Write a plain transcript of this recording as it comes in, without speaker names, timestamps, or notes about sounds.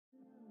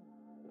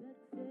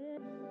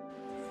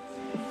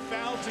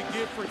to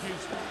give for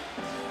Houston.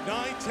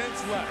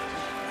 9/10 left.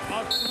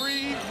 A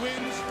 3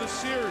 wins the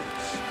series.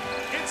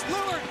 It's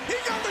Lillard. He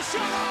got the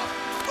shot off.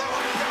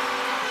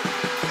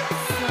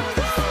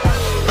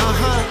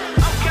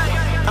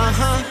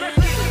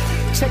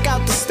 Check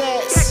out the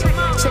stats.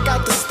 Check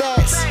out the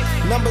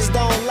stats. Numbers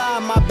don't lie,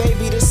 my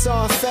baby, this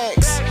all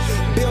facts.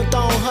 Built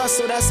on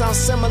hustle, that sounds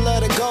similar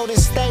to Golden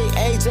State.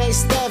 AJ,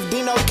 Steph,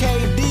 Dino,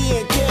 KD,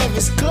 and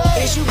Kevin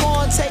Clay. Is you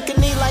gonna take a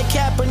knee like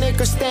Kaepernick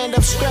or stand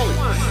up straight?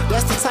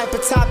 That's the type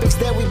of topics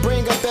that we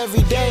bring up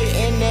every day.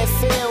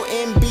 NFL,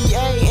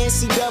 NBA,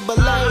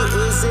 NCAA.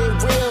 Is it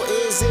real?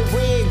 Is it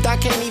rigged? I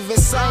can't even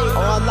say.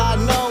 All I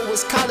know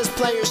is college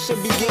players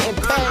should be getting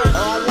paid.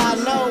 All I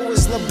know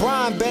is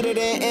LeBron better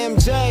than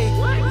MJ.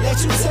 Let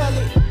you tell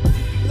it.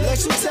 Let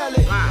you tell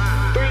it.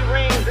 3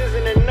 rings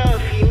isn't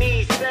enough, he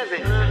needs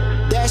 7.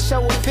 That's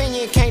your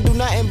opinion, can't do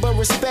nothing but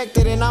respect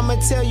it. And I'ma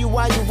tell you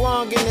why you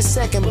wrong in a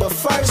second. But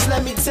first,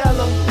 let me tell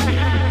them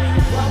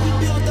why we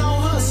built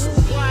on hustle.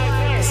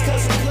 It's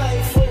cause we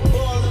play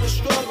football in the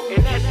struggle.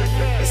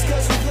 It's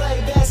cause we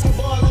play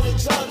basketball in the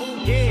jungle.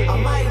 I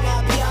might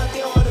not be out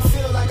there on the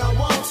field like I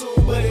want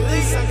to, but at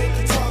least I get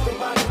to talk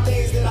about the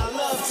things that I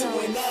love to,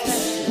 and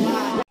that's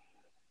why.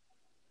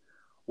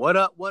 What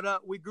up?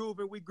 We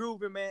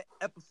grooving, man.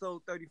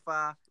 Episode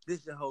 35. This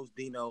is your host,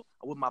 Dino.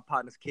 I'm with my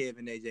partners, Kev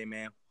and AJ,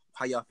 man.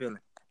 How y'all feeling?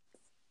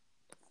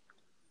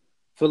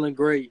 Feeling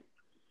great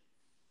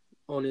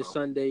on this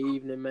Sunday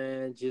evening,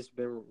 man. Just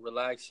been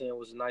relaxing. It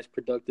was a nice,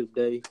 productive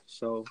day.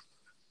 So,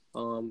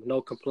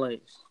 no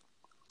complaints.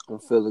 I'm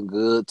feeling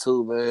good,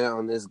 too, man,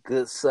 on this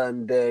good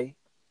Sunday.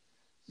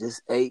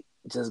 Just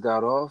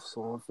got off,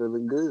 so I'm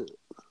feeling good.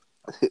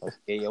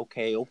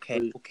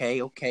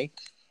 Okay.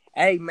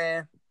 Hey,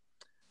 man.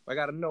 I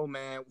got to know,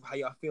 man, how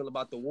y'all feel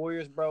about the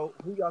Warriors, bro.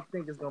 Who y'all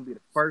think is going to be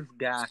the first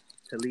guy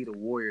to lead the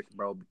Warriors,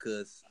 bro?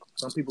 Because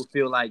some people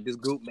feel like this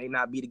group may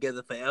not be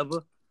together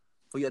forever.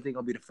 Who y'all think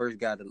going to be the first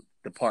guy to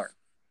depart?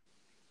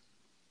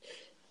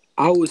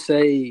 I would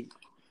say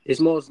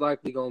it's most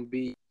likely going to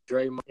be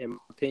Draymond, in my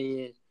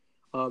opinion.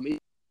 It's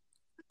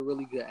a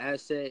really good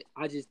asset.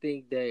 I just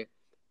think that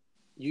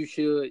you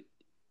should,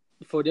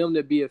 for them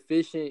to be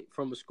efficient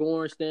from a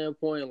scoring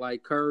standpoint,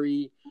 like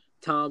Curry,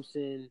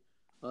 Thompson,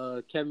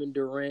 Kevin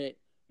Durant,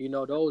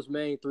 those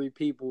main 3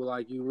 people,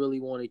 like, you really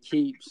want to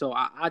keep. So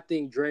I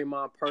think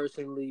Draymond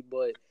personally,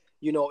 but,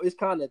 it's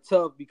kind of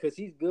tough because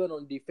he's good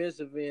on the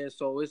defensive end.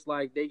 So it's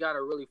like they got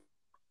to really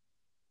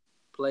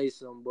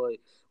place him. But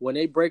when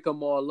they break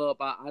them all up,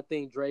 I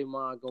think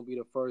Draymond going to be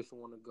the first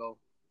one to go.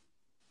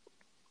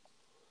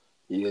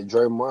 Yeah,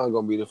 Draymond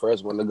going to be the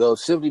first one to go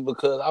simply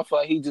because I feel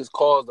like he just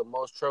caused the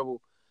most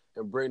trouble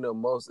and bring the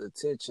most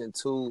attention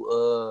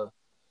to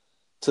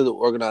the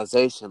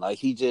organization.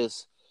 Like,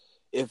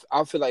 if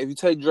you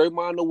take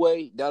Draymond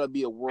away, that'll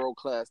be a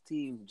world-class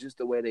team just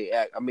the way they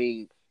act. I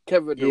mean,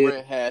 Kevin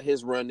Durant had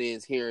his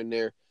run-ins here and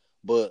there,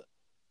 but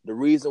the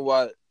reason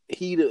why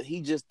he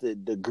just the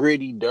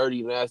gritty,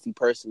 dirty, nasty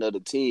person of the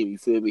team, you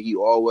feel me? He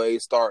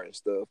always starting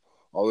stuff,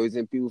 always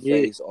in people's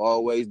face,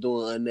 always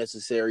doing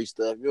unnecessary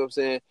stuff, you know what I'm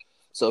saying?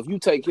 So if you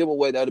take him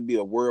away, that'll be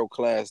a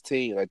world-class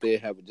team. Like, they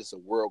have just a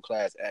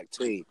world-class act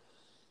team.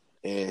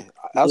 And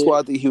that's why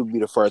I think he would be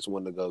the first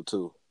one to go,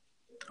 too.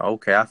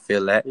 Okay, I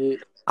feel that. Yeah.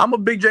 I'm a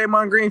big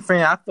Draymond Green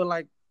fan. I feel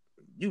like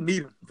you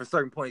need him for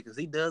certain points because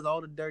he does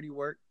all the dirty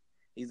work.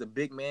 He's a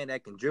big man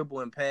that can dribble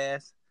and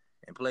pass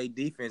and play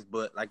defense.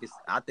 But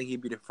I think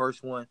he'd be the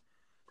first one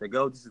to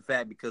go. Just the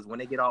fact because when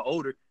they get all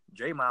older,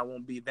 Draymond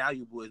won't be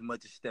valuable as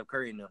much as Steph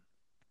Curry and them.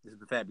 This is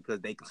the fact because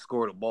they can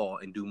score the ball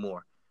and do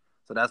more.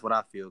 So that's what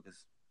I feel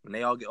because when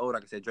they all get older,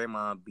 like I said,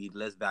 Draymond be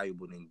less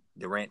valuable than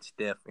Durant,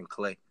 Steph, and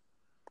Clay.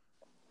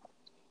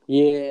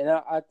 Yeah, and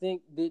I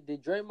think did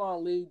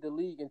Draymond lead the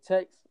league in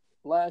techs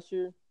last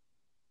year?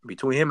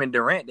 Between him and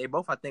Durant, they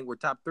both, I think, were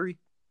top 3.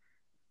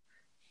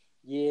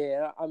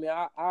 Yeah, I mean,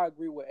 I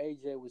agree with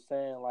AJ was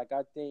saying. Like,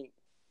 I think,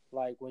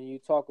 like, when you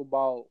talk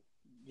about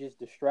just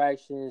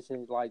distractions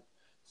and, like,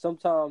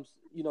 sometimes,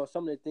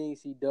 some of the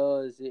things he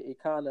does, it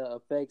kind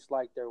of affects,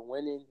 like, their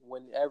winning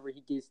whenever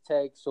he gets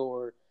texts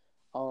or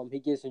he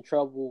gets in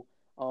trouble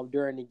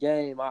during the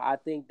game. I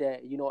think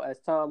that, as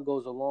time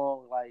goes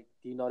along, like,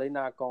 they're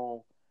not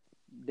gonna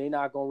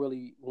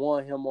really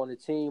want him on the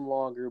team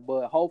longer.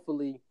 But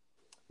hopefully,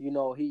 he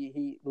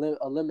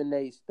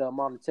eliminates the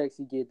amount of texts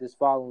he get this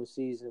following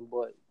season.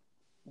 But,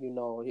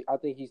 I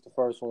think he's the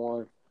first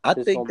one. I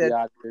think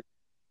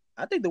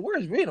the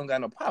Warriors really don't got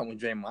no problem with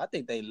Draymond. I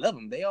think they love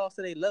him. They all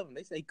say they love him.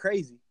 They say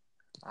crazy.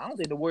 I don't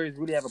think the Warriors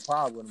really have a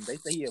problem with him. They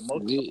say he's a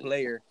emotional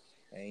player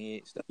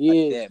and stuff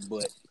like that.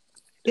 But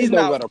he's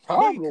not got a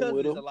problem with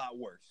him. It's a lot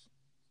worse,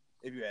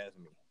 if you ask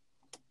me.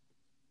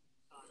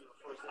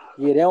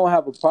 Yeah, they don't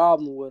have a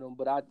problem with him,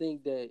 but I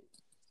think that,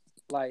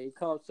 like, it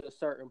comes to a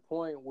certain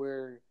point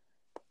where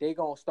they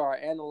going to start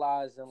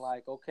analyzing,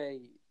 like, okay,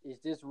 is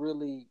this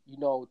really,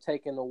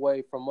 taken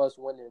away from us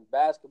winning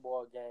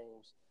basketball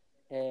games?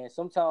 And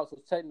sometimes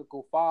those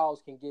technical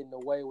fouls can get in the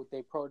way with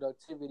their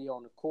productivity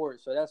on the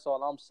court. So that's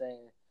all I'm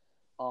saying.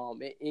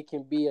 It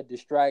can be a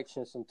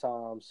distraction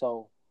sometimes.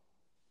 So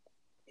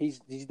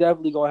he's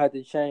definitely gonna have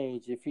to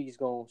change if he's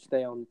gonna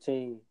stay on the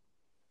team.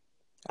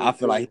 I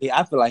feel like he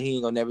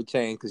ain't gonna never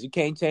change because you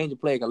can't change a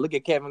player. Look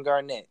at Kevin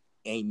Garnett,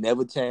 ain't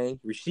never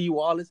changed. Rasheed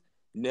Wallace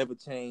never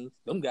changed.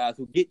 Them guys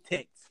who get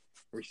texts.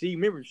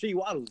 Remember Rasheed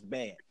Wallace was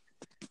bad.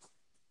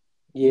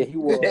 Yeah, he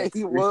was.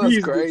 He was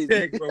crazy,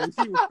 text, bro.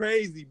 Rasheed was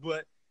crazy,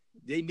 but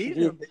they needed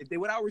him. If they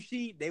without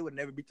Rasheed, they would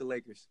never beat the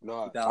Lakers. No,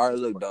 all right,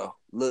 look though,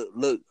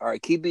 look. All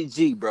right, keep it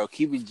G, bro.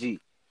 Keep it G.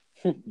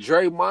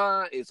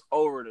 Draymond is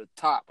over the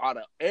top. Out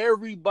of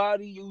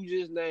everybody you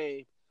just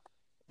named,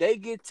 they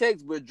get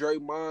texts, but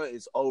Draymond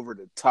is over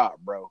the top,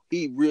 bro.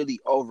 He really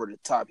over the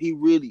top. He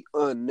really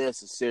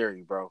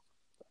unnecessary, bro.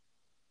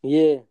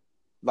 Yeah.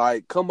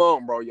 Like, come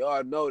on, bro.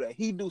 Y'all know that.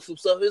 He do some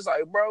stuff. It's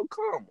like, bro,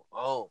 come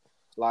on.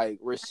 Like,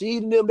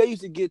 Rasheed and them, they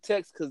used to get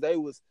texts because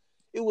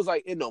it was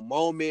like in the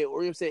moment, or you know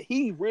what I'm saying?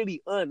 He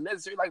really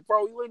unnecessary. Like,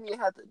 bro, you wouldn't even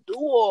have to do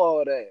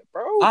all that,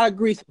 bro. I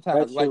agree sometimes.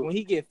 That's like, true. when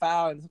he get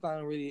fouled, and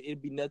sometimes really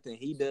it'd be nothing.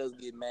 He does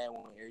get mad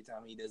every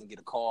time he doesn't get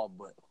a call,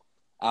 but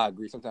I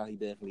agree. Sometimes he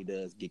definitely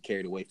does get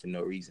carried away for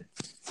no reason.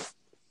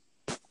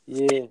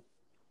 Yeah.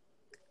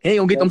 He ain't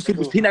gonna get That's them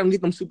true. He not gonna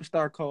get them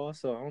superstar calls,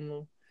 so I don't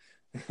know.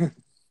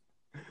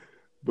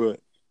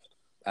 But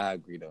I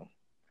agree though.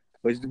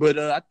 But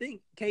I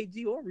think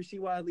KG or Rasheed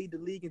Wallace lead the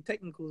league in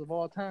technicals of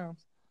all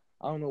times.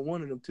 I don't know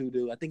one of them two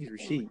do. I think it's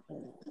Rasheed.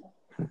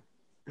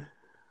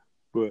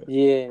 But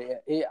Yeah,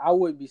 I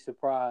wouldn't be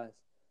surprised.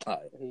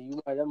 all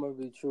right. That might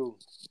be true.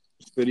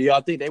 So do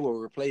y'all think they will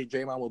replace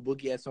Draymond with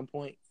Boogie at some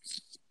point?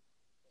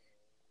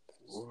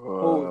 I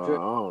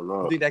don't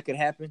know. You think that could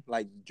happen?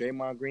 Like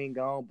Draymond Green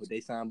gone, but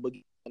they signed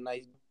Boogie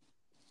nice.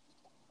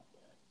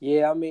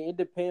 Yeah, I mean, it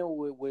depends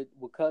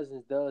what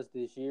Cousins does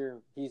this year.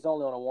 He's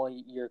only on a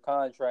 1-year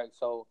contract,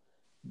 so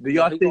Do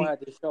y'all he's think? gonna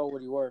have to show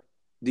what he worth.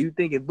 Do you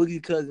think if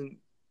Boogie Cousins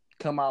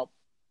come out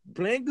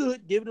playing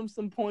good, giving them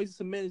some points,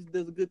 some minutes,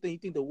 does a good thing, you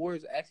think the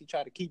Warriors actually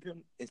try to keep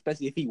him,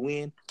 especially if he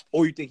win,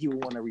 or you think he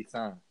would want to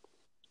resign?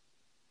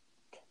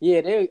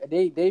 Yeah,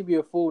 they be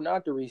a fool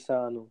not to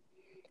re-sign him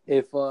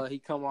if he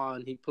come on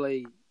and he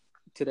play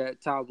to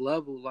that top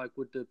level like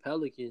with the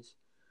Pelicans.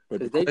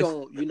 Because they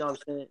gon', you know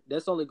what I'm saying?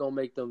 That's only gonna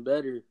make them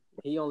better.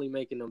 He only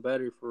making them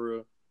better for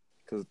real.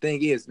 Because the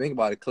thing is, think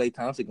about it, Klay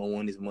Thompson gonna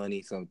want his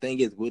money. So the thing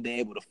is, will they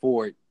able to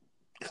afford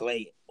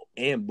Klay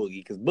and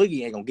Boogie? Because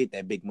Boogie ain't gonna get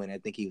that big money I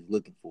think he was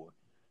looking for.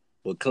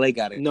 But Klay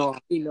got it. No,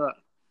 he not.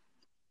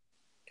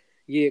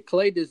 Yeah,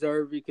 Clay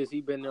deserved it because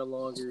he been there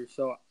longer.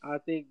 So I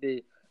think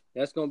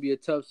that's gonna be a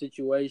tough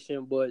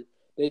situation. But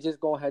they just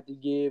gonna have to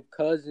give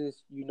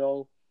Cousins,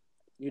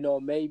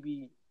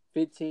 maybe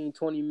 15,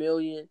 20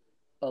 million,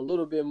 a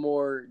little bit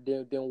more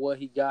than what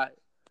he got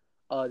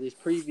this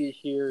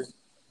previous year.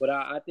 But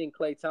I think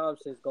Klay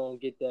Thompson's gonna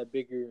get that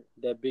big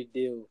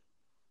deal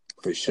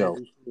For sure.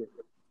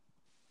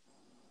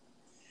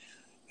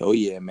 Oh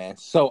yeah, man.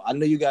 So I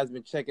know you guys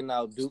been checking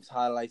out Duke's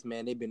highlights,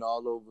 man. They've been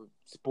all over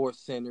Sports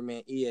Center,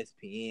 man,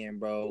 ESPN,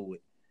 bro.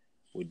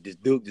 With this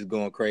Duke just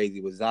going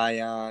crazy with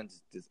Zion,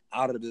 just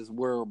out of this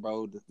world,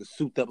 bro. The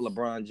souped up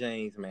LeBron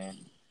James, man.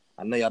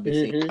 I know y'all been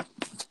seeing.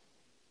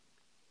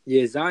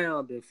 Yeah,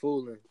 Zion been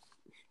fooling.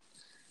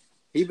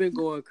 He been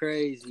going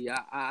crazy.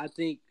 I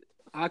think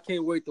I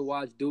can't wait to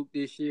watch Duke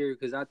this year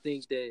because I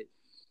think that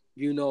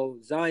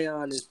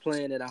Zion is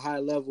playing at a high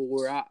level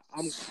where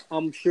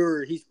I'm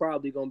sure he's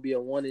probably gonna be a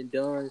one and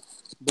done.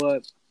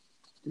 But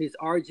this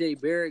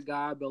RJ Barrett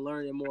guy, I've been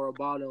learning more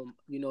about him.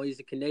 He's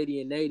a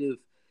Canadian native,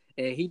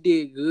 and he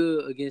did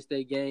good against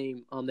that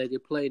game that they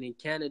played in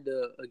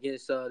Canada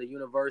against the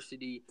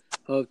University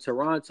of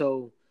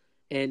Toronto,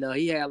 and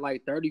he had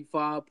like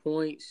 35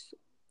 points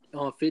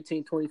on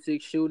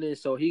 15-26 shooting.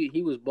 So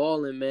he was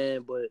balling,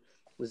 man. But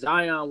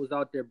Zion was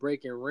out there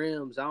breaking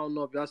rims. I don't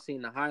know if y'all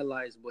seen the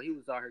highlights, but he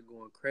was out here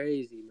going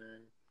crazy,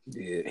 man.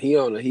 Yeah,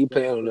 he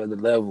playing on another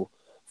level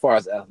as far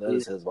as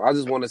athleticism. I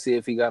just want to see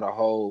if he got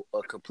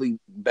a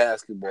complete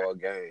basketball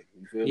game.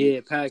 You feel me?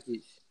 Yeah,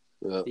 package.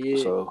 Yeah.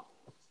 So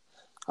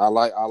I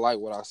like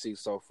what I see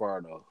so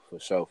far though, for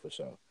sure.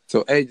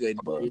 So AJ,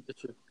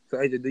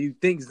 do you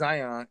think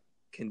Zion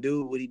can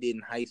do what he did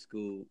in high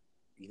school?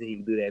 You think he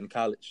can do that in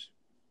college?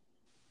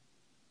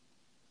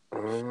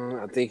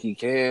 I think he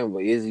can,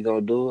 but is he gonna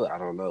do it? I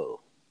don't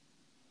know.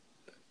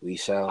 We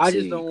shall see. I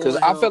just don't because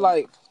want I him. feel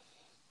like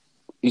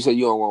you said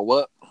you don't want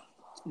what?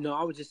 No,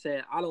 I was just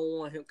saying I don't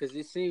want him because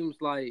it seems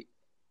like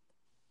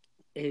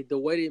the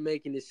way they're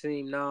making it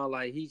seem now,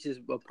 like he's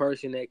just a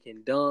person that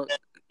can dunk.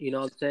 You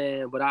know what I'm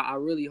saying? But I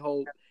really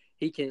hope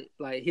he can,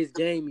 like, his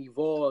game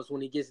evolves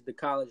when he gets to the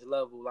college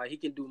level. Like, he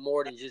can do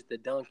more than just the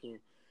dunking,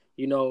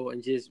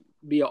 and just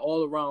be an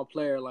all-around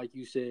player, like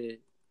you said.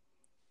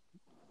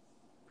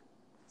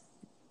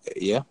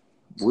 Yeah,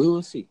 we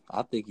will see.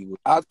 I think he will.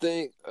 I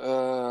think.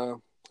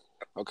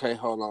 Okay,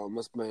 hold on.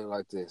 Let's explain it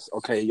like this.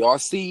 Okay, y'all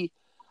see.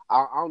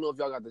 I don't know if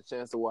y'all got the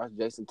chance to watch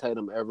Jason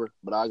Tatum ever,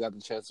 but I got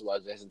the chance to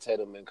watch Jason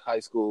Tatum in high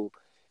school.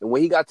 And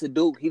when he got to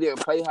Duke, he didn't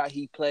play how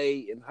he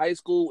played in high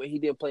school, and he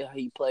didn't play how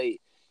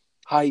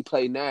he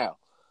played now.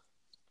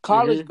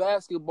 College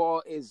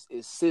basketball is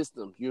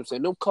systems. You know what I'm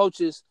saying? Them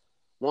coaches,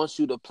 wants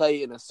you to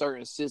play in a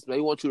certain system. They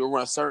want you to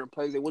run certain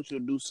plays. They want you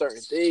to do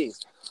certain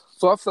things.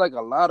 So I feel like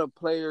a lot of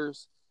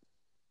players,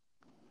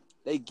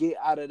 they get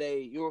out of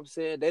you know what I'm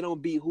saying? They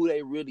don't be who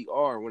they really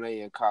are when they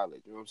in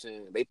college. You know what I'm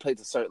saying? They play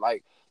to certain,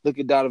 like, look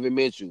at Donovan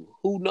Mitchell.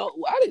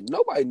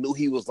 Nobody knew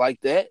he was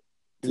like that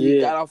till he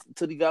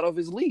got off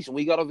his leash. And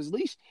when he got off his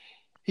leash,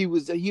 he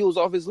was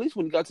off his leash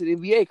when he got to the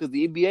NBA, because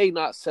the NBA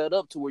not set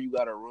up to where you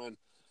got to run.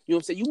 You know what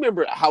I'm saying? You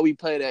remember how we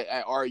played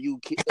at RU,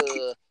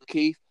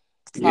 Keith?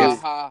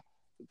 Yes. How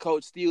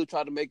Coach Steele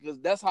tried to make us.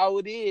 That's how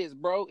it is,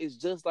 bro. It's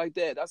just like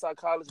that. That's how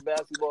college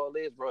basketball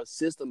is, bro.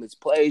 System is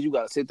plays. You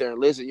got to sit there and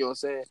listen. You know what I'm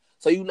saying?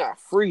 So you're not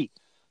free.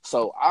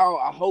 So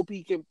I hope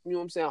he can. You know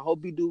what I'm saying? I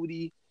hope he do what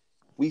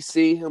we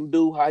see him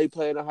do, how he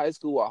played in high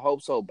school. I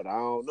hope so, but I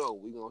don't know.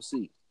 We gonna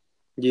see.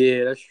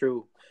 Yeah, that's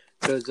true.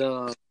 Because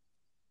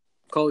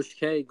Coach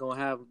K gonna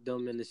have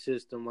them in the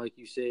system, like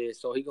you said.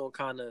 So he gonna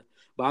kind of.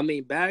 But I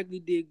mean, Bagley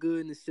did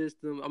good in the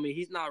system. I mean,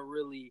 he's not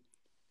really.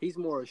 He's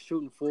more a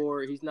shooting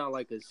forward. He's not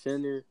like a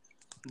center.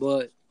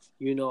 But,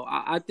 you know,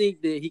 I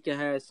think that he can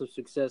have some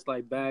success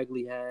like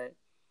Bagley had.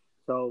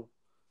 So,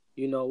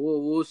 you know,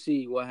 we'll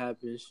see what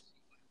happens.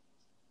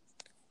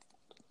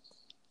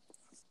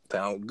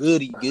 Sound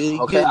goody.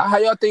 Okay, how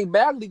y'all think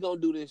Bagley gonna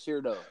do this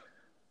year though?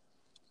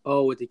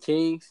 Oh, with the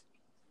Kings?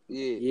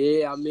 Yeah.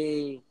 Yeah, I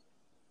mean,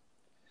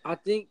 I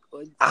think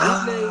he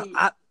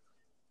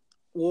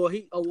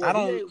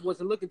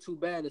wasn't looking too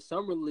bad in the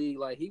summer league.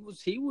 Like he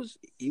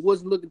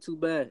wasn't looking too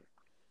bad.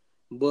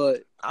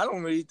 But I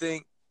don't really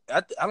think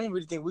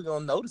we're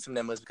gonna notice him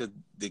that much, because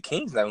the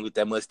Kings not gonna get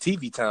that much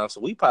TV time,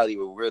 so we probably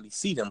will really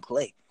see them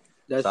play.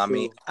 That's so, I true.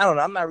 mean, I don't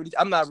know.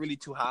 I'm not really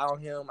too high on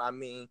him. I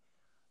mean,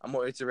 I'm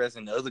more interested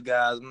in the other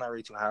guys. I'm not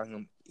really too high on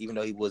him, even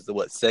though he was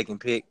the second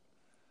pick.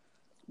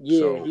 Yeah,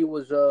 so, he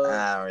was.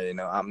 I don't really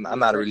know. I'm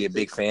not really a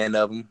big fan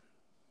of him.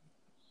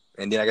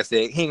 And then, like I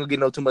said, he ain't gonna get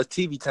no too much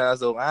TV time,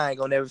 so I ain't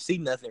gonna never see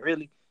nothing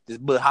really.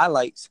 Just but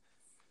highlights.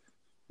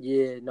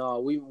 Yeah, no,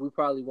 we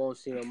probably won't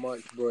see him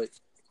much, but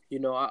you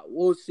know,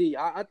 we'll see.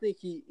 I think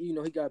he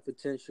got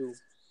potential,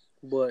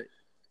 but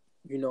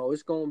you know,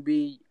 it's gonna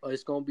be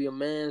a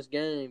man's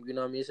game. You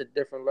know what I mean? It's a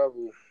different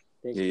level.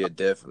 Yeah,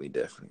 definitely.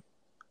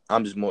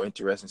 I'm just more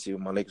interested to see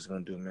what my Lakers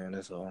gonna do, man.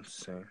 That's all I'm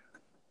saying.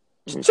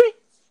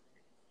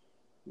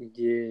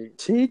 Yeah.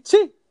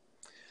 Chi.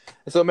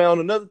 So, man, on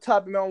another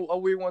topic, man,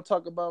 what we want to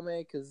talk about,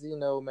 man, because, you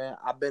know, man,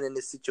 I've been in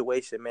this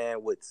situation,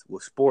 man, with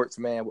sports,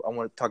 man. I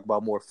want to talk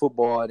about more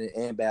football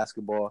and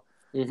basketball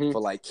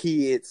for, like,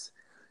 kids,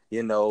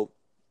 you know,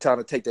 trying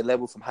to take the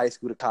level from high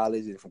school to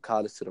college and from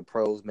college to the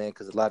pros, man,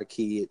 because a lot of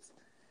kids,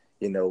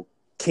 you know,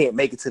 can't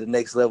make it to the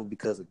next level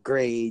because of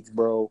grades,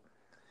 bro.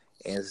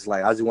 And it's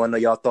like, I just want to know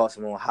y'all thoughts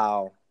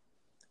on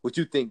what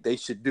you think they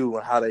should do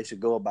and how they should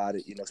go about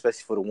it, you know,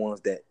 especially for the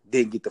ones that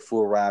didn't get the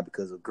full ride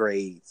because of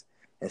grades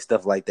and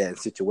stuff like that, in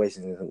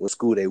situations and what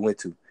school they went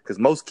to. Because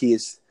most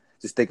kids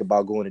just think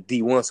about going to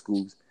D1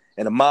 schools.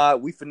 And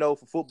Ahmad, for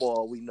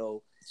football, we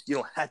know you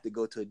don't have to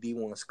go to a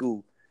D1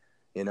 school.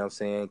 You know what I'm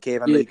saying?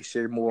 Kev, I know you can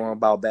share more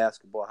about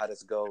basketball, how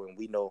does go, and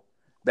we know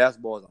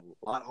basketball is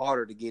a lot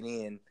harder to get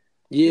in,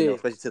 you know,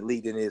 especially to the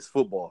league than it is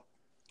football.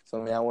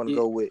 So, man, I want to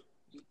go with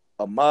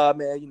Ahmad,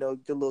 man, you know,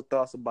 your little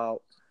thoughts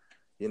about,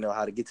 you know,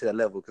 how to get to that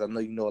level, because I know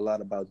you know a lot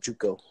about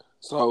JUCO.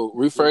 So,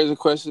 rephrase the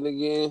question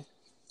again.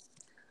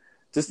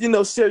 Just, you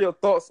know, share your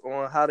thoughts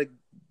on how to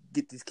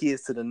get these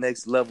kids to the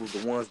next level,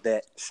 the ones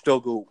that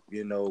struggle,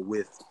 you know,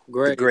 with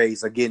the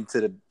grades or getting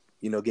to the,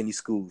 you know, getting these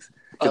schools.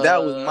 Because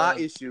that was my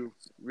issue,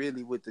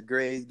 really, with the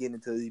grades, getting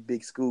into these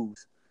big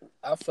schools.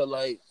 I feel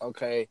like,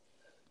 okay,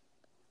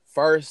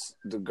 first,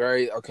 the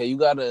grade, okay,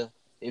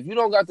 if you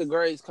don't got the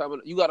grades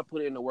coming, you got to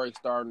put in the work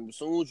starting. As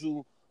soon as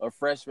you a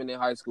freshman in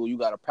high school, you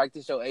got to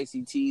practice your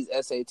ACTs,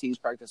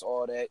 SATs, practice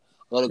all that,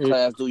 go to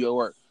class, do your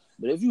work.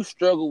 But if you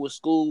struggle with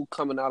school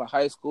coming out of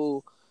high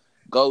school,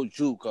 go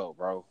JUCO,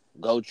 bro.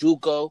 Go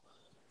JUCO.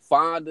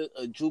 Find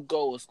a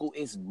JUCO, a school.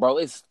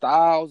 It's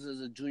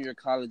thousands of junior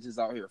colleges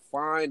out here.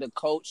 Find a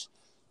coach.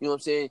 You know what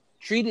I'm saying?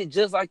 Treat it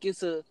just like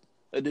it's a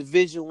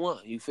Division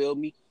I. You feel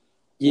me?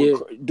 Yeah.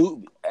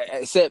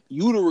 Except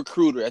you the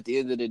recruiter at the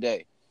end of the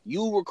day.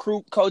 You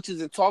recruit coaches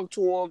and talk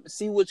to them.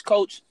 See which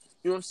coach,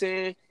 you know what I'm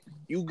saying,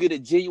 you get a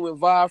genuine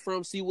vibe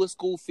from. See what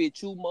school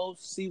fit you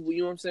most. See what,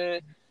 you know what I'm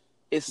saying?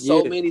 It's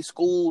so many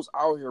schools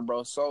out here,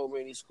 bro. So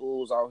many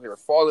schools out here.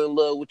 Fall in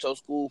love with your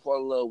school. Fall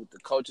in love with the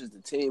coaches,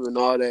 the team, and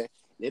all that. And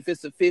if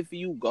it's a fit for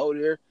you, go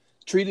there.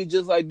 Treat it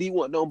just like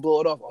D1. Don't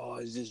blow it off. Oh,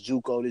 it's just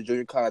JUCO, the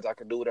junior college. I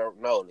can do whatever.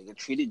 No, nigga.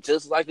 Treat it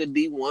just like a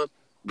D1.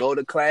 Go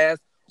to class.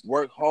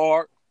 Work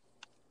hard.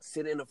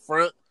 Sit in the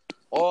front.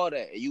 All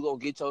that. And you going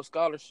to get your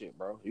scholarship,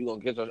 bro. You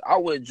going to get your... I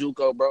went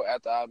JUCO, bro,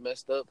 after I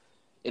messed up.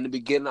 In the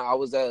beginning, I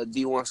was at a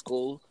D1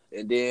 school.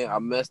 And then I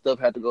messed up,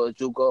 had to go to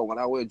JUCO. When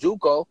I went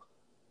JUCO,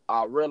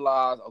 I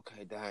realized,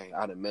 okay, dang,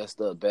 I done messed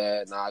up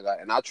bad.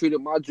 And I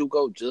treated my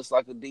JUCO just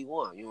like a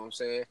D1. You know what I'm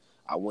saying?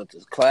 I went to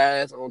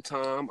class on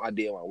time. I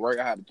did my work.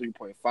 I had a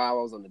 3.5. I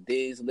was on the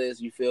D's list.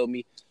 You feel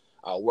me?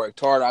 I worked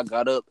hard. I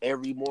got up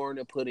every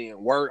morning, put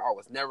in work. I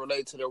was never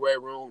late to the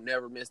weight room.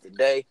 Never missed a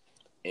day.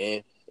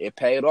 And it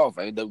paid off.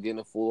 I ended up getting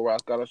a full ride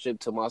scholarship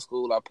to my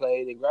school I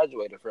played and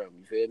graduated from.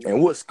 You feel me?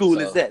 And what school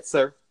is that,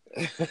 sir?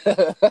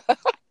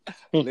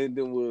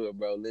 Lindenwood,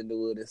 bro.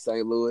 Lindenwood in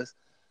St. Louis.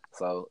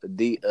 So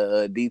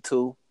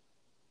D2.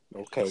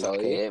 Okay. So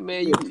okay. yeah,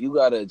 man, you just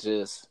gotta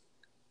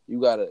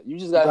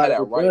have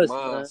that right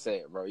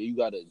mindset, bro. You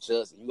gotta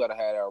adjust. You gotta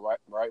have that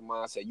right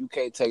mindset. You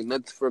can't take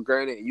nothing for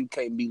granted. And you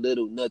can't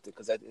belittle nothing,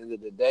 because at the end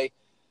of the day,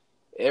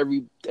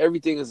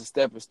 everything is a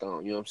stepping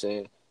stone. You know what I'm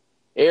saying?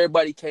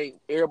 Everybody can't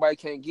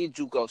get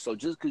JUCO. So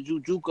just because you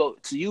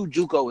JUCO, to you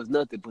JUCO is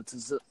nothing, but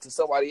to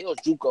somebody else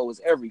JUCO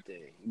is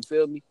everything. You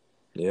feel me?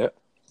 Yeah.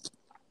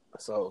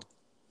 So,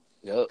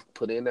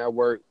 put in that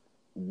work.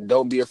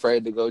 Don't be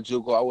afraid to go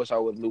JUCO. I wish I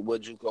would have knew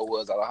what JUCO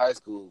was out of high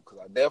school, because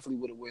I definitely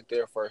would have went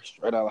there first,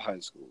 straight out of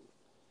high school.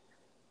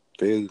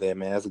 Feel that,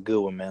 man. That's a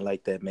good one, man. I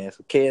like that, man.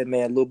 So, Kev,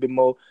 man, a little bit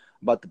more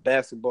about the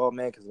basketball,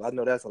 man, because I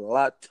know that's a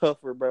lot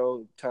tougher,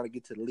 bro, trying to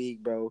get to the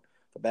league, bro,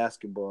 for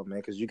basketball, man,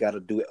 because you got to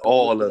do it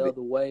all of it.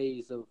 Other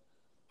ways of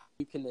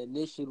you can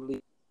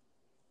initially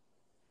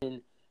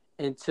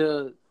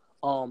into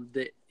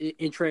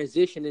in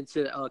transition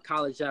into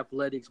college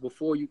athletics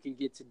before you can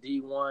get to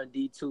D1,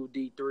 D2,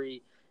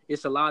 D3.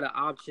 It's a lot of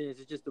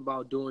options. It's just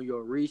about doing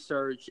your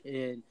research.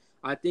 And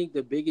I think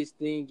the biggest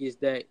thing is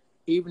that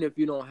even if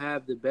you don't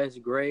have the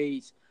best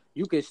grades,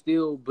 you can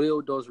still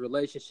build those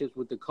relationships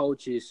with the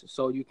coaches,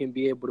 so you can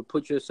be able to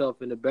put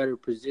yourself in a better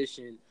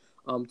position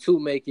to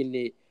making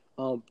it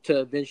to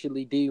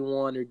eventually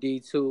D1 or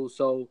D2.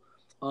 So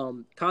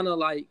kind of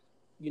like,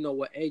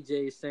 what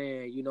AJ is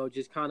saying,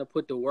 just kind of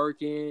put the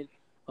work in,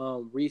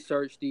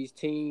 research these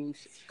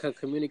teams,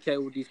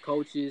 communicate with these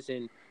coaches,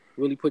 and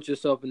really put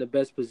yourself in the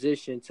best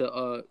position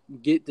to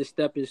get the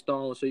stepping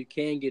stone so you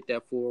can get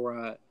that full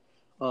ride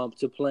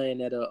to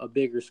playing at a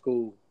bigger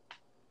school.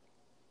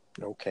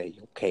 Okay.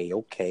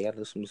 I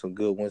listened to some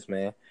good ones,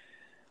 man.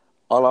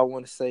 All I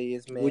want to say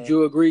is, man. Would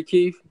you agree,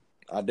 Keith?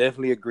 I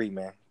definitely agree,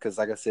 man. Because,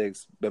 like I said,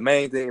 the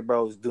main thing,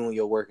 bro, is doing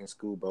your work in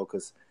school, bro.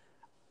 Because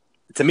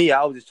to me,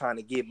 I was just trying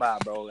to get by,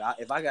 bro.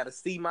 If I got a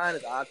C-,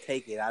 I'll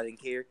take it. I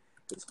didn't care.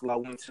 The school I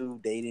went to,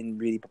 they didn't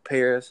really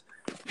prepare us.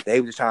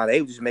 They were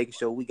just making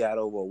sure we got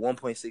over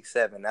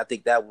 1.67. I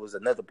think that was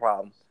another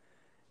problem.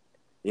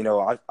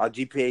 Our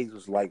GPAs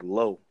was like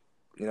low.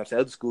 You know what I'm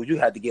saying? Other schools, you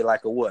had to get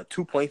like a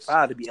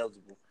 2.5 to be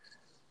eligible.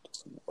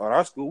 On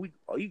our school,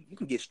 you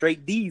can get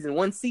straight D's and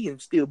 1 C and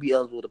still be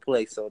eligible to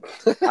play. So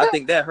I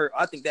think that hurt.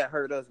 I think that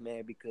hurt us,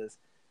 man, because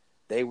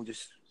they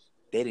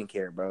didn't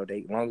care, bro.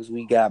 As long as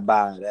we got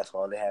by, that's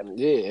all they had.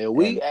 Yeah, and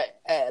we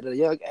at a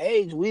young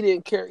age, we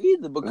didn't care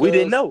either, because we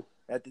didn't know.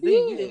 At the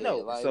thing, we didn't know.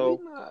 Like, so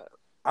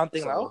I'm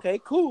thinking, like, okay,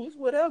 cool, it's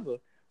whatever.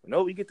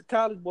 No, you get to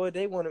college, boy.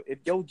 They want to. If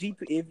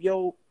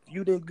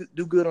you didn't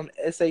do good on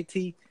the SAT,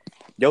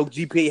 your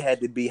GPA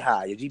had to be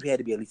high. Your GPA had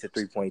to be at least a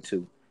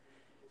 3.2.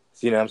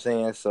 So, you know what I'm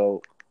saying?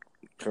 So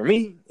for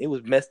me, it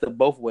was messed up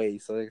both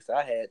ways. So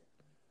I had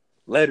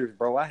letters,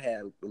 bro. I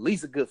had at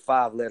least a good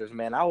 5 letters,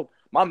 man.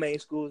 My main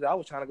schools, I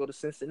was trying to go to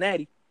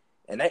Cincinnati,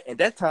 and at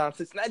that time,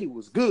 Cincinnati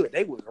was good.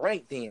 They was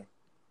ranked then.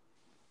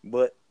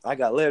 But I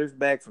got letters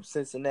back from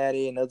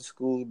Cincinnati and other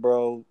schools,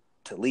 bro,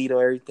 Toledo,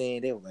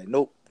 everything. They were like,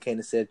 nope, can't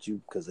accept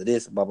you because of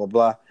this, blah, blah,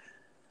 blah.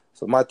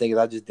 So my thing is,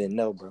 I just didn't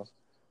know, bro.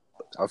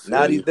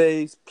 Now these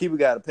days, people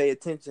got to pay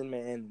attention,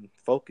 man, and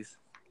focus.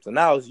 So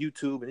now it's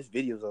YouTube and it's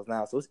videos of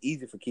now. So it's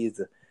easy for kids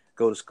to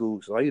go to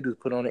school. So all you do is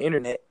put on the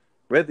internet.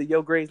 Whether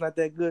your grade's not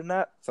that good or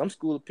not, some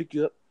school will pick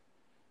you up.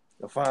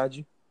 They'll find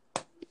you.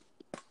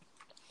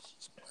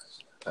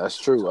 That's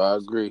true. I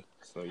agree.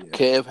 So, yeah.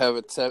 Kev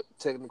having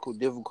technical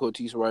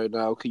difficulties right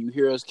now. Can you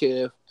hear us,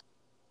 Kev?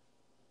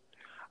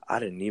 I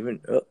didn't even.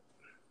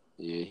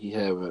 Yeah, he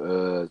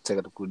having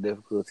technical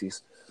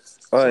difficulties.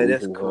 All right, so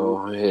that's cool.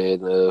 Go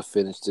ahead and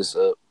finish this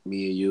up,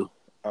 me and you.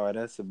 All right,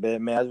 that's a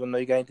bad, man. I just want to know,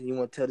 you got anything you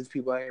want to tell these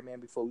people out here, man,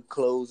 before we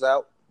close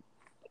out?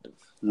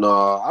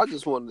 No, I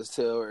just wanted to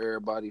tell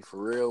everybody for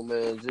real,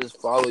 man.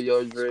 Just follow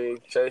your dreams,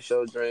 chase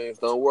your dreams.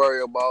 Don't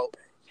worry about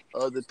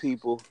other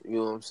people. You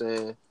know what I'm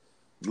saying?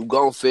 You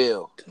gonna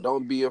fail.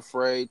 Don't be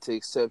afraid to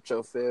accept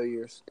your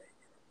failures.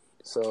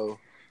 So,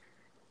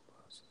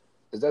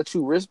 is that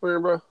you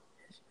whispering, bro?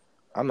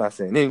 I'm not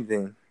saying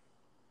anything.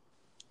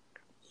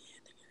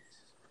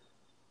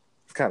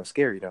 It's kind of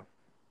scary, though.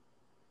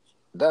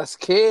 That's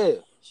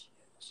Kev.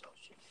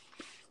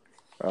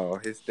 Oh,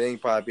 his thing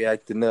probably be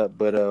acting up,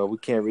 but we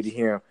can't really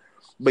hear him.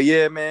 But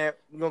yeah, man,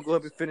 we're gonna go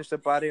up and finish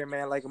up out here,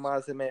 man. Like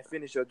Amaz said, man,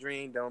 finish your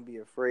dream. Don't be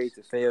afraid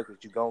to fail,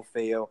 because you're gonna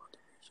fail.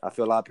 I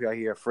feel a lot of people out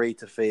here afraid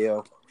to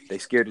fail. They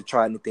scared to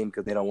try anything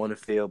because they don't want to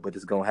fail, but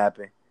it's gonna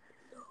happen.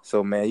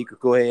 So, man, you could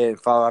go ahead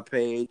and follow our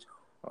page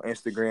on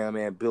Instagram,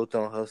 man. Built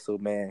on Hustle,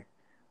 man.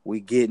 We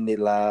getting it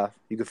live.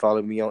 You can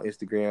follow me on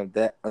Instagram,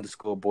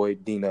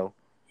 _boy Dino.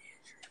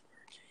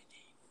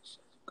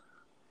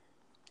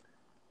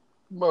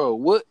 Bro,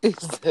 what is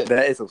that?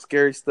 That is some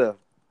scary stuff.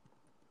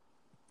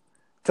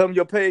 Tell me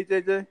your page,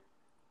 AJ.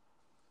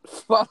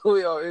 Follow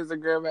me on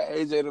Instagram at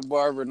AJ the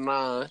Barber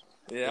 9.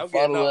 Yeah, I'm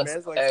follow getting us man.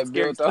 It's like at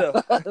scary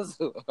Built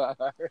stuff.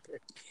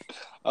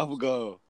 I'm going.